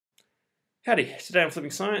Howdy, today on Flipping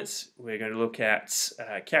Science we're going to look at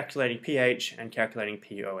calculating pH and calculating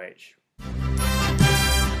pOH.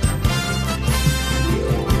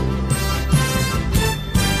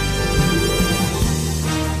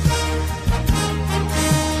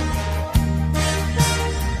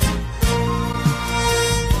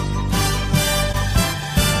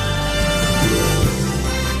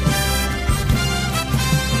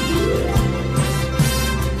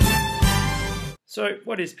 So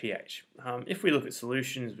what is pH? If we look at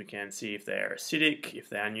solutions, we can see if they are acidic, if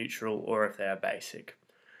they are neutral, or if they are basic.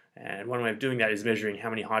 And one way of doing that is measuring how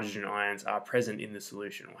many hydrogen ions are present in the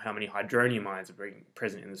solution, or how many hydronium ions are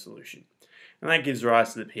present in the solution. And that gives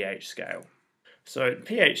rise to the pH scale. So the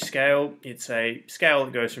pH scale, it's a scale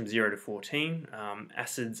that goes from 0 to 14.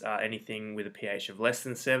 Acids are anything with a pH of less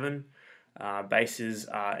than 7. Bases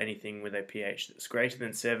are anything with a pH that's greater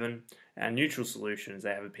than 7, and neutral solutions,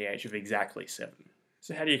 they have a pH of exactly 7.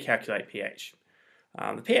 So how do you calculate pH?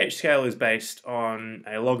 The pH scale is based on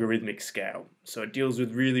a logarithmic scale, so it deals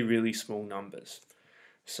with really small numbers.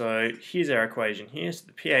 So here's our equation here. So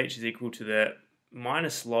the pH is equal to the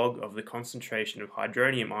minus log of the concentration of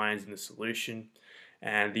hydronium ions in the solution,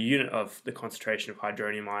 and the unit of the concentration of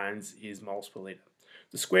hydronium ions is moles per litre.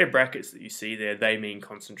 The square brackets that you see there, they mean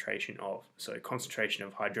concentration of. So concentration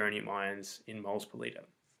of hydronium ions in moles per litre.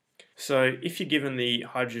 So if you're given the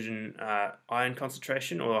hydrogen ion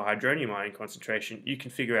concentration or the hydronium ion concentration, you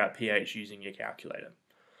can figure out pH using your calculator.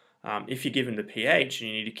 If you're given the pH and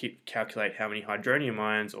you need to calculate how many hydronium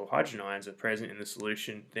ions or hydrogen ions are present in the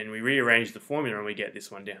solution, then we rearrange the formula and we get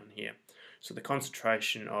this one down here. So the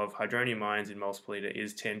concentration of hydronium ions in moles per litre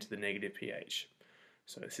is 10 to the negative pH.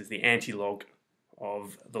 So this is the anti-log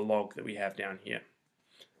of the log that we have down here.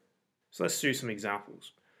 So let's do some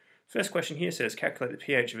examples. First question here says calculate the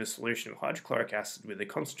pH of a solution of hydrochloric acid with a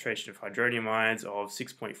concentration of hydronium ions of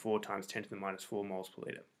 6.4 times 10 to the minus 4 moles per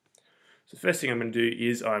litre. So the first thing I'm going to do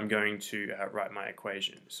is I'm going to write my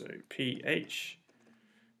equation. So pH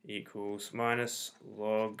equals minus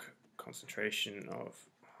log concentration of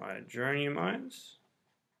hydronium ions.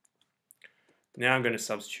 Now I'm going to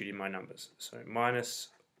substitute in my numbers. So minus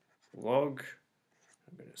log,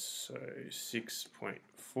 so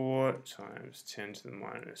 6.4 times 10 to the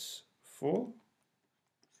minus 4.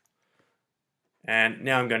 And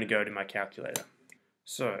now I'm going to go to my calculator.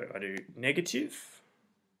 So I do negative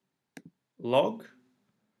log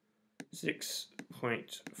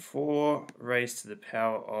 6.4 raised to the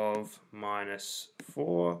power of minus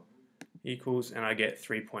 4 equals, and I get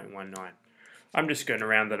 3.19. I'm just going to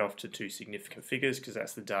round that off to two significant figures because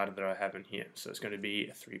that's the data that I have in here. So it's going to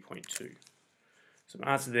be 3.2. So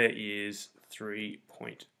my answer there is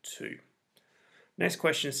 3.2. Next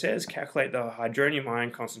question says calculate the hydronium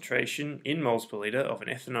ion concentration in moles per litre of an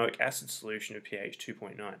ethanoic acid solution of pH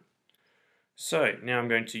 2.9. So now I'm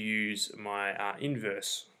going to use my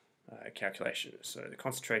inverse calculation. So the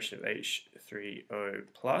concentration of H3O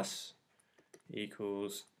plus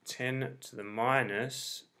equals 10 to the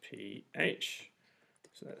minus pH.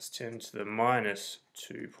 So that's 10 to the minus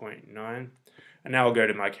 2.9. And now I'll go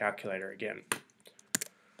to my calculator again.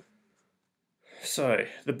 So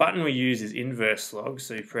the button we use is inverse log,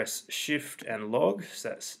 so you press shift and log, so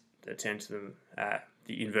that's the 10 to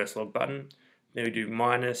the inverse log button. Then we do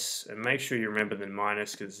minus, and make sure you remember the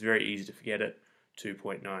minus because it's very easy to forget it,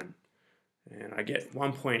 2.9. And I get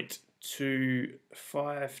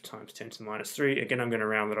 1.25 times 10 to the minus 3. Again, I'm going to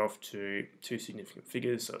round that off to two significant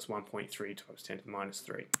figures, so it's 1.3 times 10 to the minus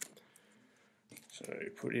 3. So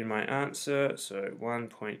put in my answer, so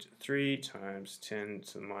 1.3 times 10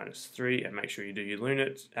 to the minus 3, and make sure you do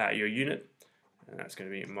your unit, and that's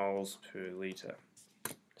going to be moles per litre.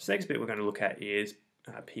 The next bit we're going to look at is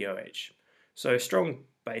pOH. So strong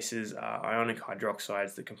bases are ionic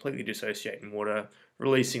hydroxides that completely dissociate in water,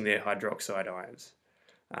 releasing their hydroxide ions.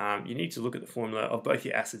 You need to look at the formula of both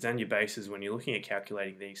your acids and your bases when you're looking at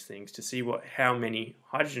calculating these things to see how many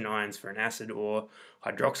hydrogen ions for an acid or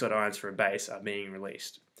hydroxide ions for a base are being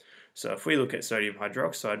released. So if we look at sodium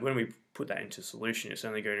hydroxide, when we put that into solution, it's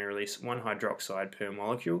only going to release one hydroxide per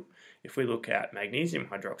molecule. If we look at magnesium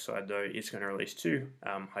hydroxide though, it's going to release two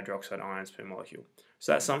hydroxide ions per molecule.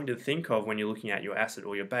 So that's something to think of when you're looking at your acid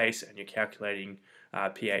or your base and you're calculating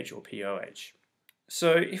pH or pOH.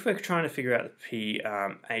 So if we're trying to figure out the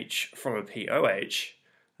pH from a pOH,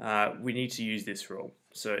 we need to use this rule.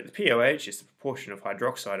 So the pOH is the proportion of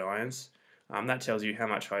hydroxide ions. That tells you how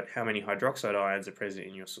many hydroxide ions are present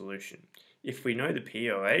in your solution. If we know the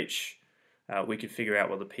pOH, we can figure out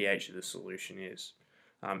what the pH of the solution is.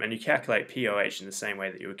 And you calculate pOH in the same way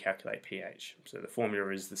that you would calculate pH. So the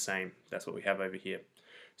formula is the same. That's what we have over here.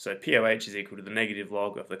 So pOH is equal to the negative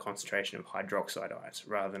log of the concentration of hydroxide ions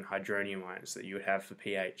rather than hydronium ions that you would have for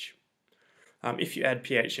pH. If you add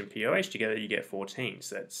pH and pOH together, you get 14.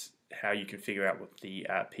 So that's how you can figure out what the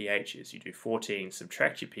pH is. You do 14,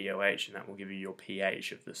 subtract your pOH, and that will give you your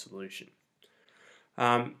pH of the solution.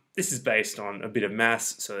 This is based on a bit of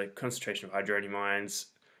mass, so the concentration of hydronium ions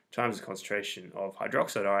times the concentration of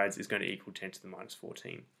hydroxide ions is going to equal 10 to the minus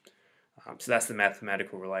 14. So that's the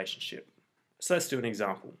mathematical relationship. So let's do an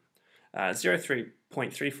example.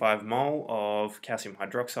 0.35 mole of calcium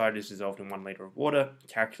hydroxide is dissolved in 1 litre of water.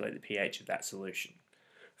 Calculate the pH of that solution.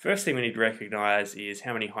 First thing we need to recognise is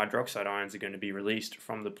how many hydroxide ions are going to be released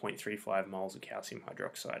from the 0.35 moles of calcium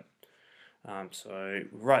hydroxide. So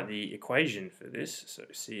write the equation for this, so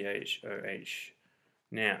CHOH.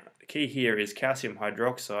 Now, the key here is calcium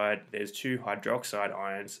hydroxide. There's 2 hydroxide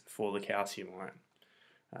ions for the calcium ion.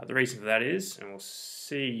 The reason for that is, and we'll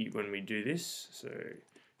see when we do this, so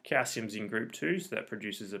calcium's in group 2, so that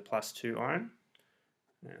produces a +2 ion,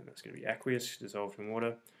 and that's going to be aqueous, dissolved in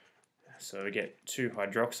water. So we get 2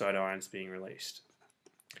 hydroxide ions being released.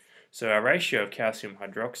 So our ratio of calcium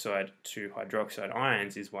hydroxide to hydroxide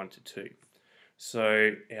ions is 1 to 2.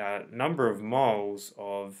 So our number of moles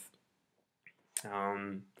of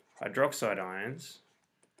hydroxide ions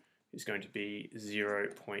is going to be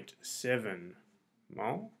 0.7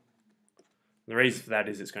 mole. The reason for that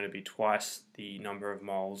is it's going to be twice the number of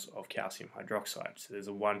moles of calcium hydroxide. So there's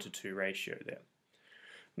a 1 to 2 ratio there.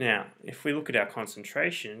 Now, if we look at our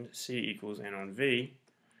concentration, C equals N on V,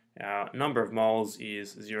 our number of moles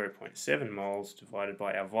is 0.7 moles divided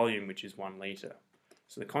by our volume, which is 1 litre.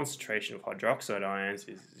 So the concentration of hydroxide ions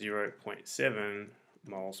is 0.7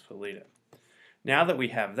 moles per litre. Now that we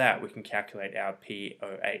have that, we can calculate our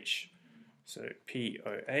pOH. So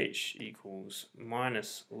pOH equals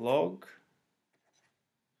minus log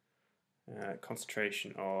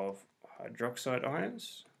concentration of hydroxide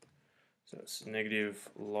ions. So it's negative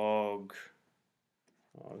log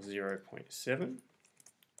of 0.7.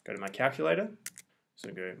 Go to my calculator.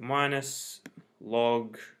 So go minus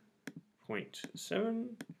log 0.7,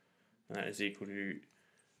 and that is equal to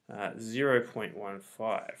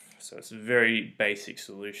 0.15. So it's a very basic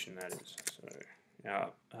solution, that is. So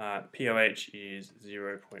our pOH is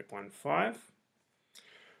 0.15.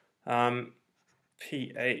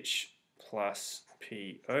 pH plus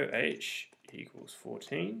pOH equals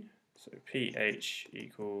 14. So pH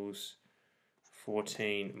equals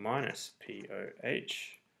 14 minus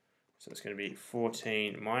pOH. So it's going to be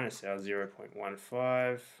 14 minus our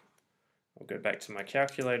 0.15. I'll go back to my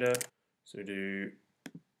calculator. So do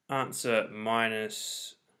answer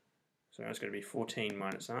minus, so it's going to be 14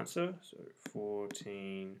 minus answer. So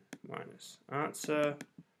 14 minus answer.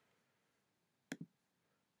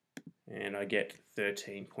 And I get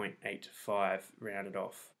 13.85 rounded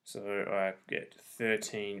off. So I get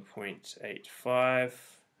 13.85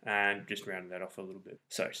 and just rounded that off a little bit.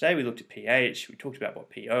 So today we looked at pH, we talked about what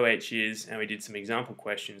pOH is, and we did some example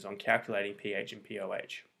questions on calculating pH and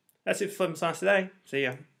pOH. That's it for Flippin Science today. See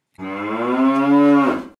ya.